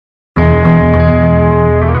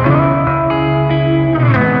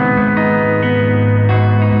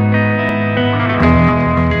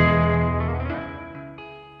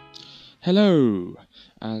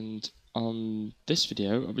This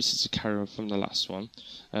video, obviously, is a carry on from the last one.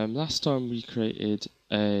 Last time we created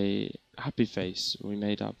a happy face. We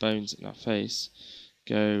made our bones in our face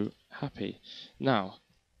go happy. Now,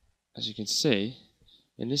 as you can see,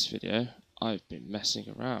 in this video, I've been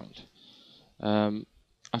messing around.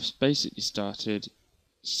 I've basically started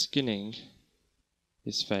skinning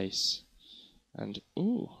his face, and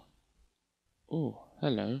oh,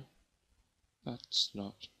 hello. That's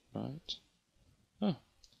not right. Oh,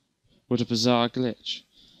 what a bizarre glitch.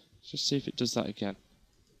 Just see if it does that again.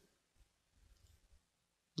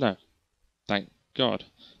 No, thank God.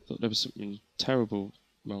 Thought there was something terrible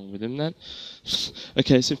wrong with him then.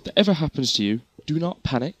 Okay, so if that ever happens to you, do not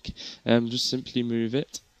panic. Just simply move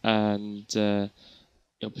it, and it'll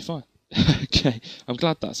be fine. Okay, I'm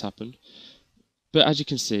glad that's happened. But as you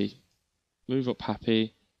can see, move up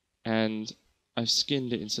happy, and I've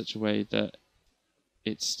skinned it in such a way that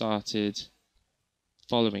it started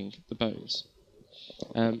following the bones.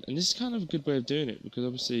 And this is kind of a good way of doing it, because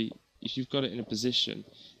obviously if you've got it in a position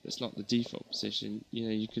that's not the default position,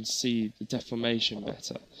 you can see the deformation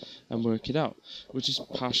better and work it out, which is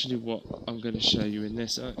partially what I'm going to show you in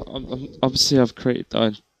this. Obviously I've created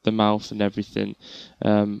the mouth and everything,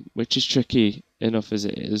 which is tricky enough as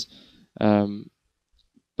it is,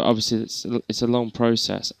 but obviously it's a long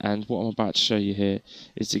process, and what I'm about to show you here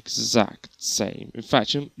is the exact same. In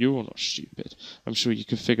fact, you're all not stupid. I'm sure you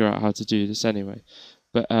can figure out how to do this anyway,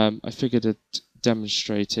 but I figured I'd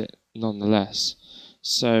demonstrate it nonetheless.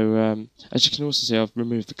 So as you can also see, I've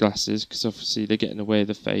removed the glasses because obviously they're getting in the way of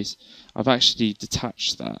the face. I've actually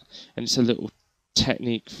detached that, and it's a little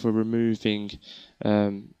technique for removing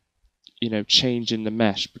changing the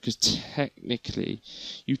mesh, because technically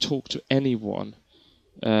you talk to anyone,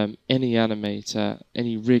 any animator,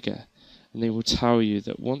 any rigger, and they will tell you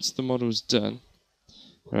that once the model's done,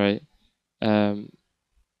 right,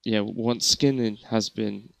 once skinning has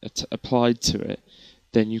been applied to it,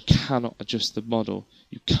 then you cannot adjust the model.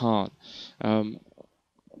 You can't.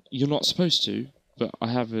 You're not supposed to, but I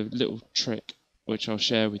have a little trick which I'll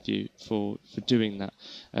share with you for doing that.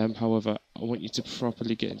 However, I want you to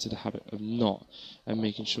properly get into the habit of not and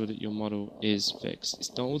making sure that your model is fixed. It's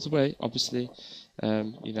not all the way, obviously.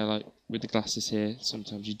 Like with the glasses here,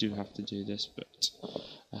 sometimes you do have to do this, but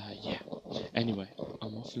yeah. Anyway,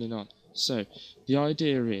 I'm waffling on. So the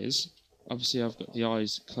idea is, obviously I've got the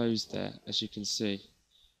eyes closed there, as you can see.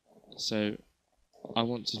 So I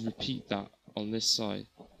want to repeat that on this side,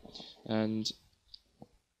 and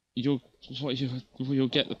you'll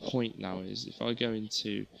get the point now is, if I go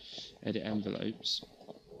into edit envelopes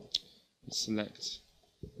and select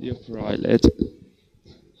the upper eyelid,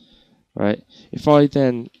 right, if I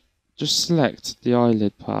then just select the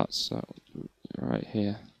eyelid parts, so right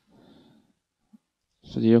here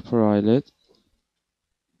for the upper eyelid.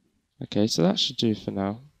 Okay, so that should do for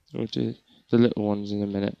now. We'll do the little ones in a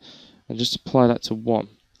minute, and just apply that to 1.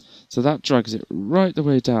 So that drags it right the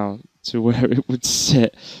way down to where it would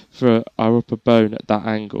sit for our upper bone at that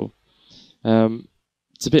angle.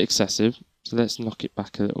 It's a bit excessive, so let's knock it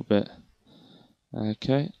back a little bit.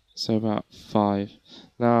 Okay, so about 5.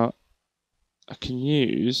 Now, I can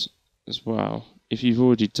use as well, if you've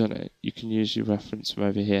already done it, you can use your reference from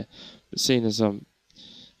over here. But seeing as I'm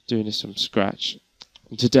doing this from scratch,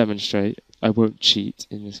 and to demonstrate, I won't cheat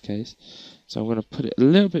in this case. So I'm going to put it a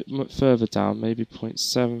little bit further down, maybe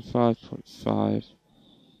 0.75, 0.5.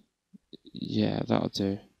 Yeah, that'll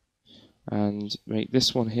do. And make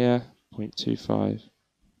this one here 0.25,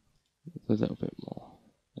 a little bit more.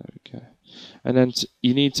 There we go. And then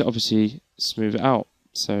you need to obviously smooth it out.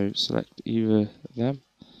 So select either of them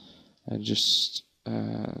and just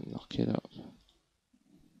knock it up.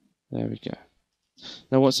 There we go.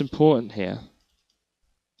 Now what's important here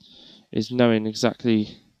is knowing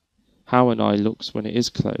exactly how an eye looks when it is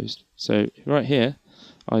closed. So right here,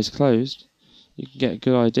 eyes closed, you can get a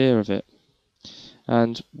good idea of it.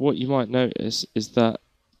 And what you might notice is that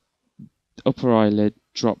the upper eyelid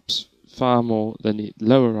drops far more than the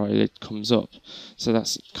lower eyelid comes up. So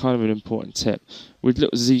that's kind of an important tip. With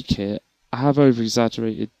little Zeke here, I have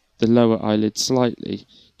over-exaggerated the lower eyelid slightly,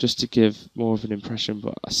 just to give more of an impression,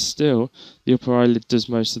 but still, the upper eyelid does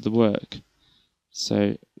most of the work.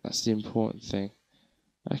 So that's the important thing.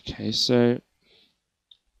 Okay, so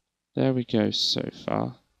there we go so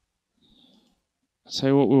far. I'll tell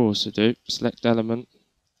you what we'll also do. Select element.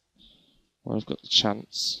 Well, I've got the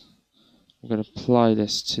chance. I'm going to apply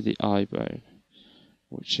this to the eye bone,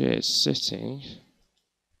 which is sitting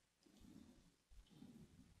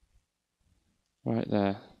right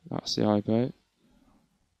there. That's the eye bone.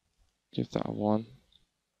 Give that a 1.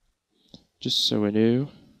 Just so we know.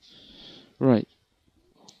 Right.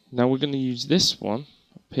 Now we're going to use this one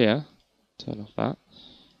up here, turn off that,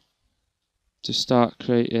 to start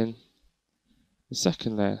creating the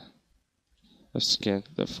second layer of skin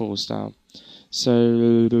that falls down.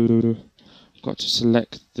 So I've got to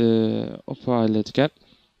select the upper eyelid again,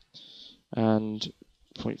 and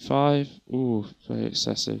 0.5, ooh, very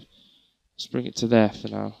excessive. Let's bring it to there for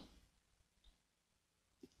now,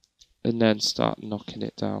 and then start knocking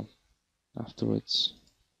it down afterwards.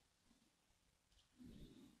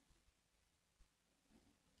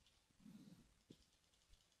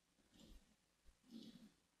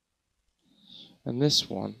 And this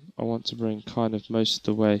one I want to bring kind of most of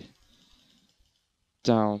the way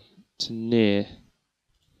down to near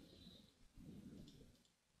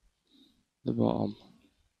the bottom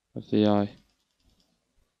of the eye.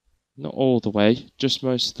 Not all the way, just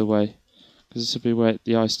most of the way, because this will be where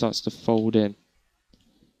the eye starts to fold in.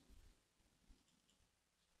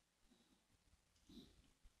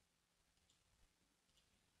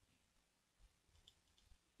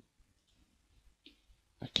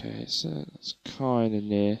 Okay, so that's kind of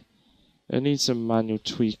near. It needs some manual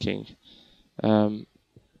tweaking. So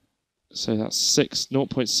that's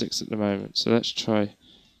 0.6 at the moment. So let's try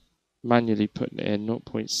manually putting it in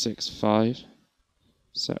 0.65.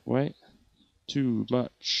 Set weight. Too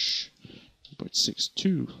much.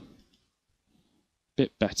 0.62.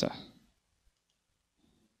 Bit better.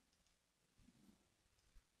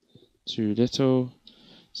 Too little.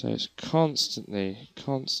 So it's constantly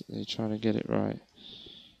trying to get it right.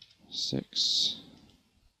 6.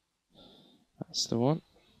 That's the one.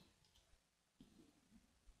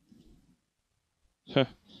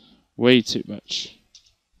 Way too much.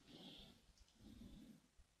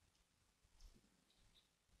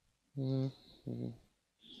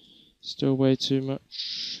 Still way too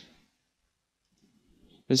much.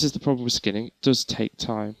 This is the problem with skinning. It does take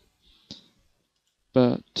time.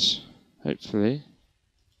 But hopefully.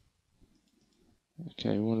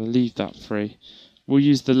 Okay, we want to leave that free. We'll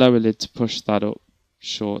use the lower lid to push that up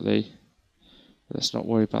shortly. Let's not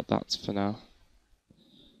worry about that for now.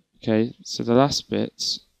 Okay, so the last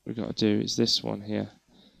bit we've got to do is this one here.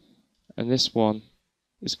 And this one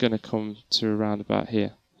is going to come to around about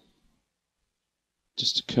here.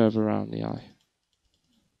 Just to curve around the eye.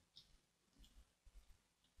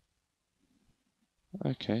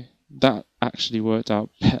 Okay, that actually worked out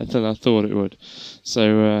better than I thought it would.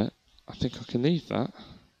 So I think I can leave that,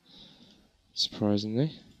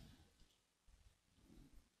 surprisingly.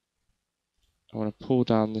 I want to pull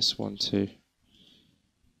down this one too.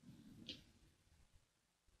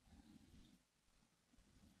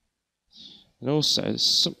 And also, there's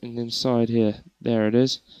something inside here. There it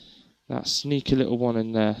is. That sneaky little one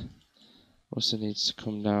in there also needs to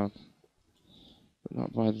come down. But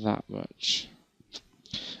not by that much.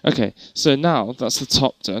 Okay, so now that's the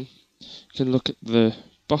top done. You can look at the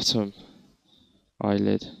bottom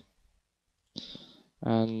eyelid.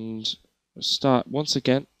 And start, once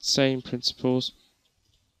again, same principles.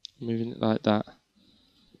 Moving it like that.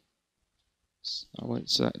 I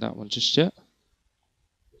won't select that one just yet.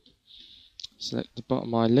 Select the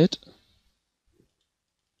bottom eyelid.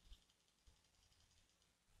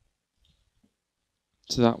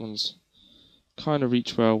 So that one's kind of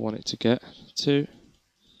reach where I want it to get to.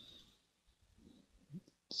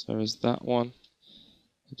 So is that one.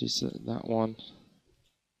 I do select that one.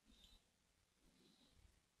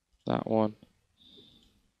 That one.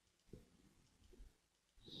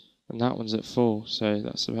 And that one's at full, so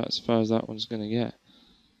that's about as far as that one's going to get.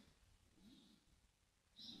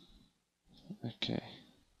 Okay.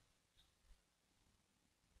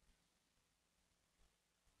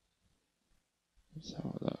 Let's have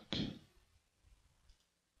a look.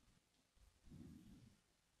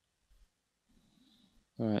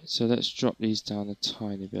 Alright, so let's drop these down a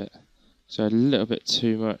tiny bit. So a little bit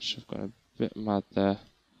too much. I've got a bit mad there.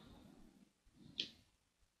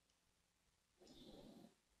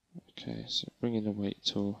 Okay, so bring in the weight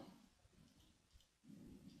tool.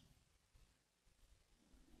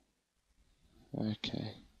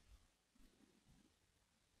 Okay.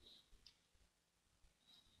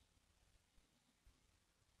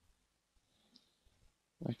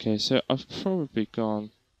 Okay, so I've probably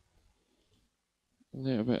gone a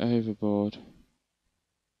little bit overboard.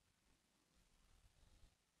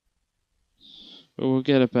 But we'll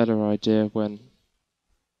get a better idea when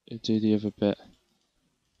you do the other bit.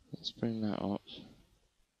 Let's bring that up.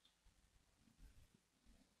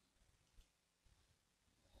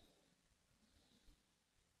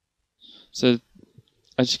 So,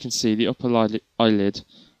 as you can see, the upper eyelid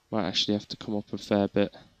might actually have to come up a fair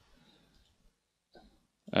bit.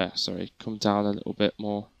 Sorry, come down a little bit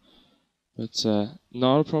more But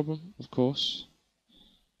not a problem, of course.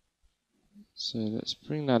 So let's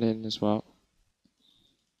bring that in as well.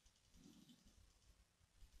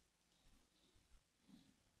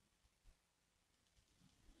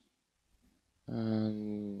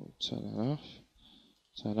 And turn that off.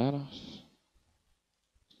 Turn that off.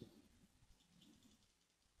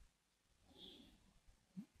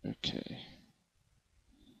 Okay.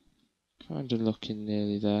 Kind of looking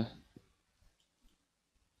nearly there.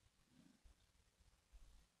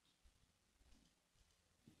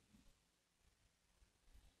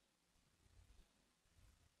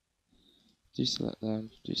 Deselect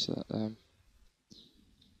them, deselect them.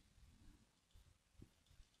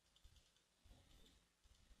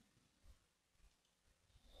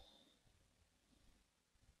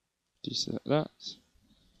 Deselect that.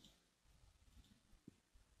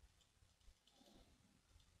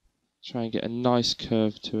 Try and get a nice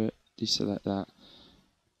curve to it. Deselect that.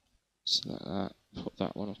 Select that. Put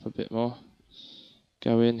that one up a bit more.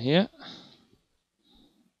 Go in here.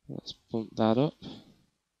 Let's bump that up.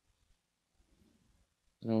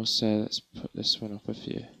 And also let's put this one up a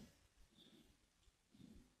few.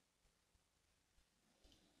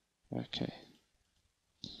 Okay.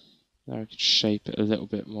 Now I could shape it a little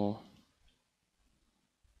bit more.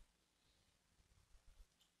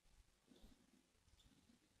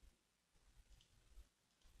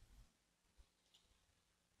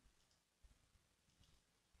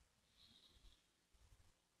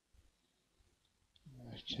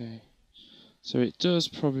 Okay. So it does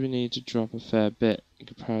probably need to drop a fair bit in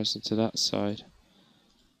comparison to that side.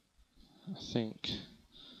 I think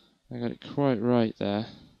I got it quite right there.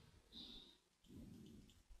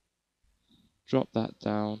 Drop that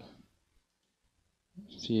down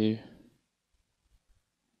a few.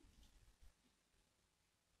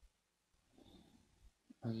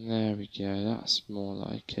 And there we go, that's more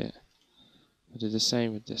like it. I'll do the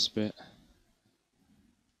same with this bit.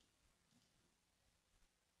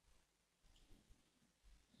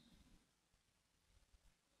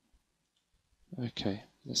 Okay,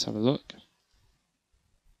 let's have a look.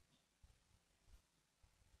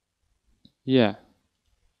 Yeah.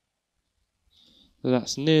 So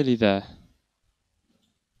that's nearly there.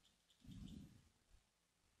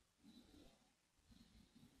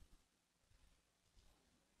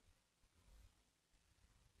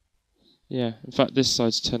 Yeah, in fact this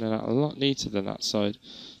side's turning out a lot neater than that side.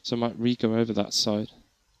 So I might re-go over that side.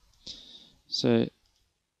 So,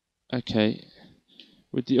 okay,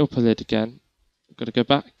 with the upper lid again, I've got to go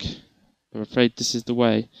back. I'm afraid this is the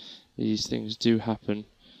way these things do happen.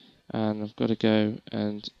 And I've got to go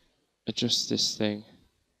and adjust this thing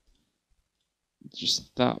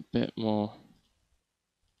just that bit more.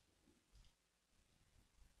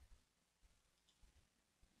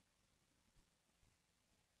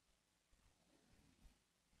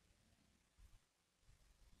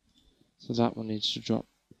 So that one needs to drop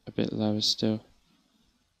a bit lower still.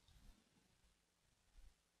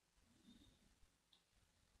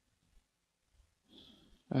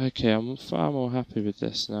 Okay, I'm far more happy with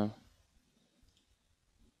this now.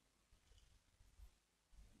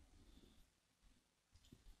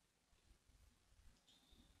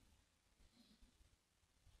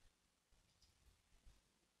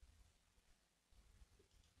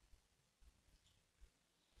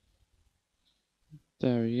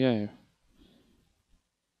 There we go.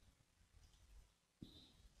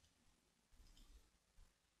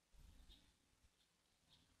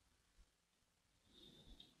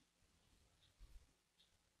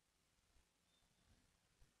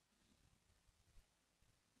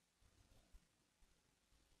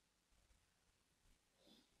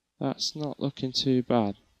 That's not looking too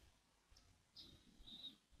bad.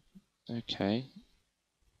 Okay.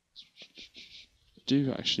 I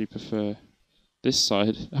do actually prefer this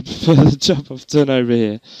side. I prefer the job I've done over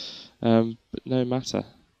here. But no matter.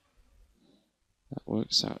 That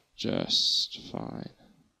works out just fine.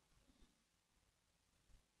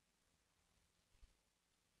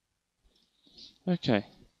 Okay.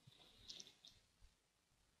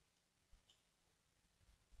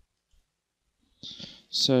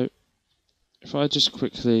 So, if I just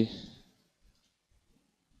quickly...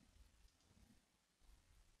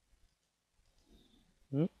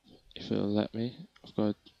 if it'll let me. I've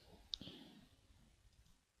got...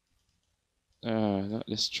 not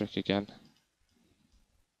this trick again.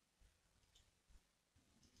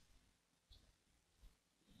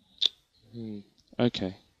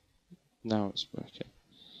 Okay. Now it's working.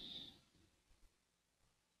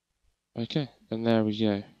 Okay, and there we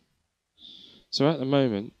go. So at the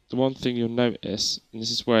moment, the one thing you'll notice, and this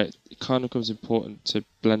is where it kind of becomes important to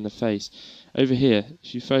blend the face, over here,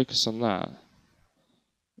 if you focus on that,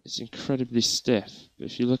 it's incredibly stiff. But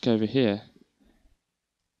if you look over here,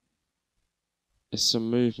 there's some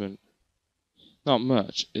movement. Not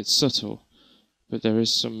much, it's subtle, but there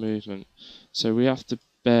is some movement. So we have to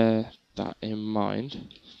bear that in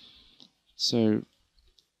mind. So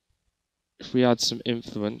if we add some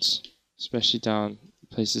influence, especially down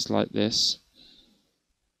places like this,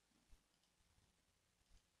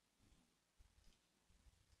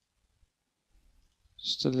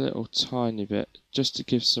 just a little tiny bit, just to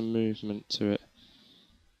give some movement to it.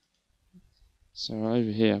 So over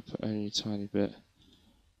here I put only a tiny bit.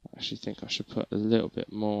 I actually think I should put a little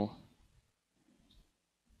bit more.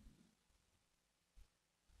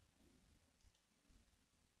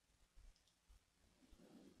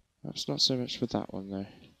 Perhaps not so much for that one though.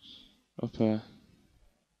 Upper,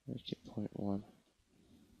 make it 0.1.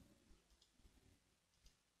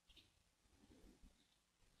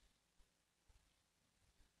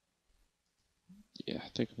 Yeah, I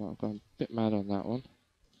think I might have gone a bit mad on that one.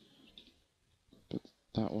 But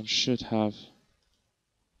that one should have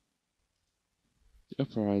the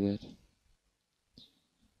upper eyelid.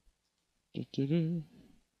 Okay,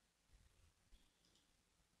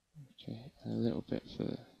 and a little bit for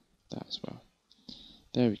that as well.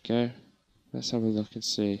 There we go. Let's have a look and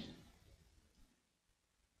see.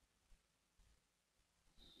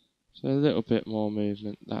 So a little bit more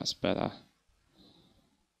movement, that's better.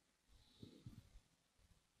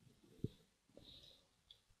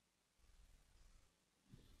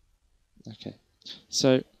 Okay,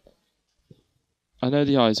 so I know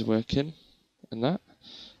the eyes are working and that,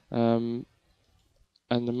 and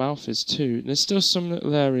the mouth is too. There's still some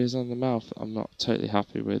little areas on the mouth that I'm not totally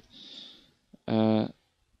happy with.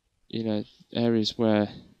 You know, areas where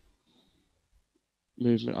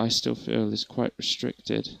movement I still feel is quite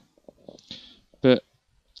restricted. But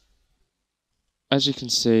as you can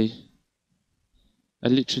see, I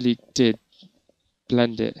literally did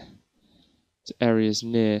blend it to areas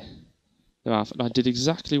near the mouth, and I did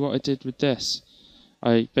exactly what I did with this.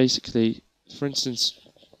 I basically, for instance,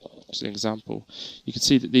 as an example, you can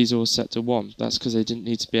see that these are all set to 1. That's because they didn't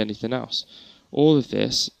need to be anything else. All of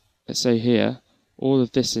this, let's say here, all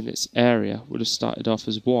of this in its area would have started off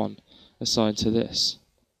as 1 assigned to this.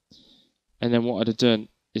 And then what I'd have done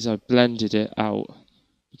is I blended it out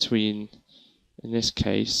between, in this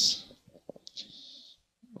case,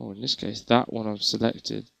 that one I've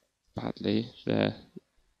selected badly there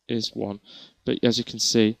is 1. But as you can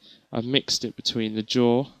see, I've mixed it between the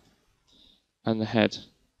jaw and the head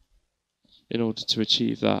in order to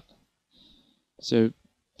achieve that. So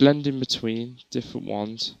blending between different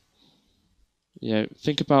ones, you know,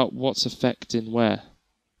 think about what's affecting where.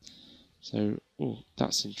 So, oh,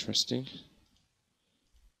 that's interesting.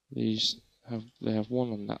 They have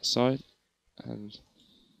 1 on that side, and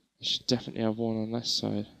they should definitely have 1 on this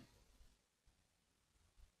side.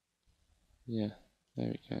 Yeah, there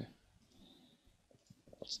we go.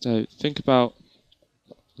 So think about,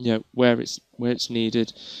 you know, where it's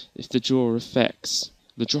needed. If the jaw affects,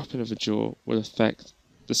 the dropping of a jaw will affect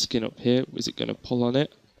the skin up here. Is it going to pull on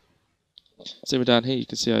it? Same down here, you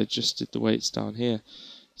can see I adjusted the weights down here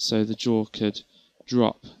so the jaw could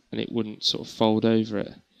drop and it wouldn't sort of fold over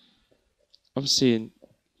it. Obviously in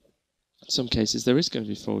some cases there is going to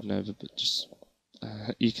be folding over, but just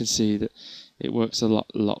you can see that it works a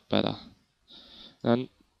lot better. And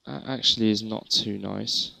that actually is not too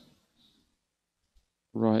nice.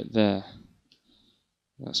 Right there.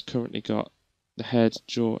 That's currently got the head,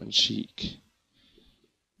 jaw and cheek.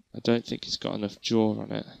 I don't think it's got enough jaw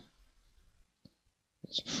on it.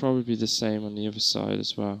 It's probably the same on the other side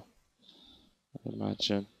as well, I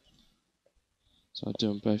imagine. So I'll do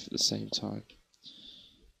them both at the same time.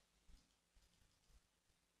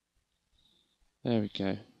 There we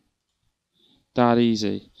go. That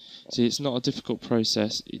easy. See, it's not a difficult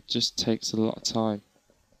process, it just takes a lot of time.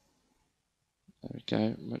 There we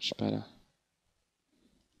go, much better.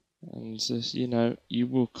 And you know, you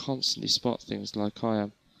will constantly spot things like I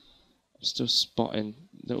am. I'm still spotting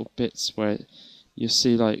little bits where you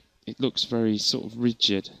see like it looks very sort of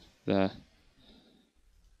rigid there.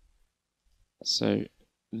 So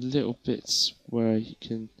little bits where you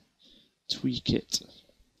can tweak it.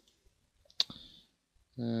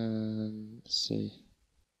 Let's see.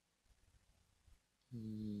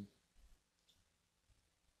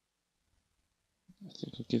 I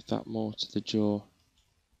think I'll give that more to the jaw.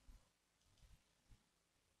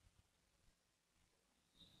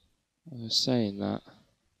 I was saying that.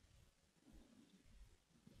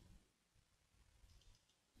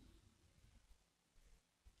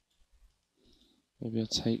 Maybe I'll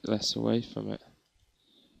take less away from it.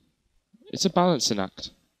 It's a balancing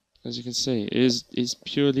act, as you can see. It's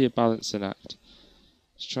purely a balancing act.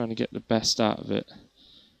 Just trying to get the best out of it.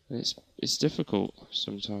 And it's difficult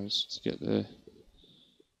sometimes to get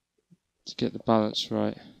the balance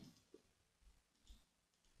right.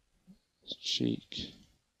 Cheek.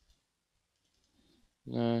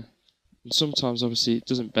 No. And sometimes obviously it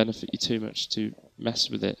doesn't benefit you too much to mess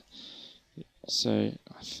with it. So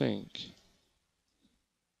I think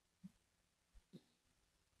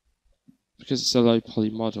because it's a low poly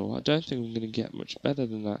model, I don't think I'm going to get much better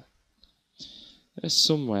than that. There's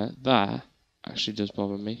somewhere that actually does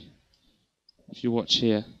bother me. If you watch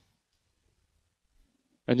here,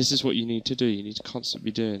 and this is what you need to do, you need to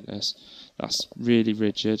constantly be doing this. That's really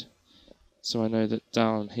rigid. So I know that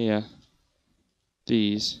down here,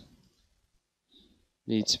 these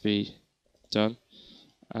need to be done.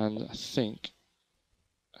 And I think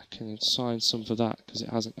I can assign some for that because it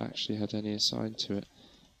hasn't actually had any assigned to it.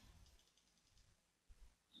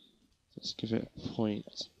 Let's give it a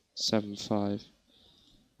 0.75.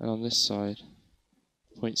 And on this side,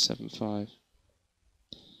 0.75.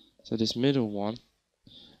 So this middle one,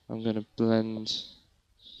 I'm going to blend,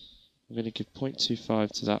 I'm going to give 0.25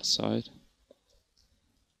 to that side.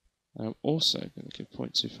 And I'm also going to give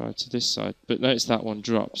 0.25 to this side. But notice that one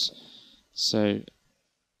drops. So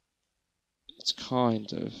it's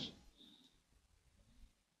kind of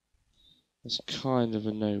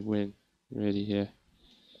a no-win really here.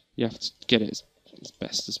 You have to get it as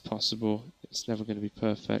best as possible. It's never going to be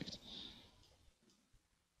perfect.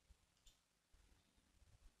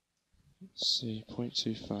 Let's see,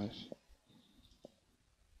 0.25.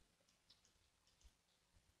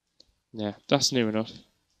 Yeah, that's near enough.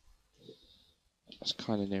 That's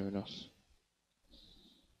kind of near enough.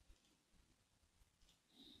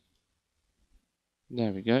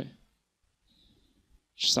 There we go.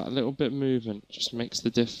 Just that little bit of movement just makes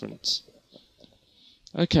the difference.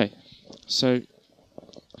 Okay, so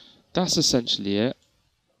that's essentially it.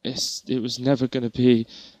 It was never going to be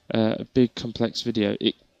a big complex video.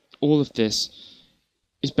 All of this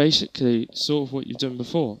is basically sort of what you've done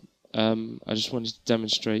before. I just wanted to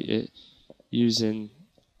demonstrate it using,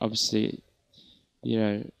 obviously, you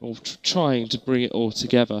know, or trying to bring it all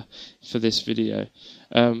together for this video.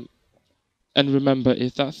 And remember,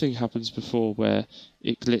 if that thing happens before where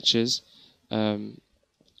it glitches,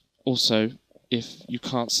 also, if you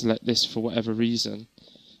can't select this for whatever reason,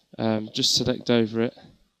 just select over it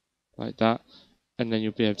like that, and then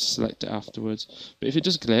you'll be able to select it afterwards. But if it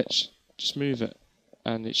does glitch, just move it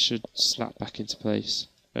and it should snap back into place,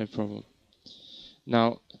 no problem.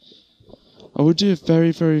 Now, I will do a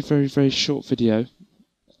very, very, very, very short video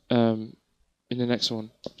in the next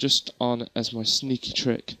one, just on as my sneaky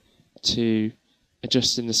trick to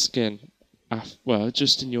adjusting the skin, well,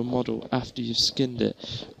 adjusting your model after you've skinned it.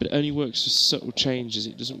 But it only works for subtle changes.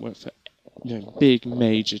 It doesn't work for, you know, big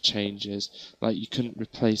major changes. Like you couldn't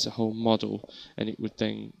replace a whole model and it would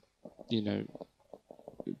then, you know,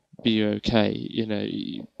 be okay. You know,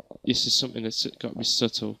 this is something that's got to be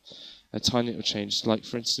subtle, a tiny little change. Like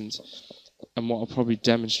for instance, and what I'll probably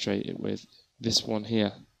demonstrate it with this one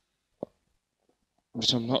here,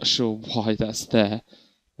 which I'm not sure why that's there,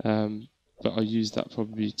 but I'll use that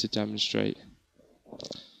probably to demonstrate.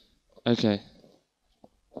 Okay,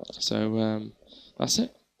 so that's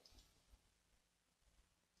it.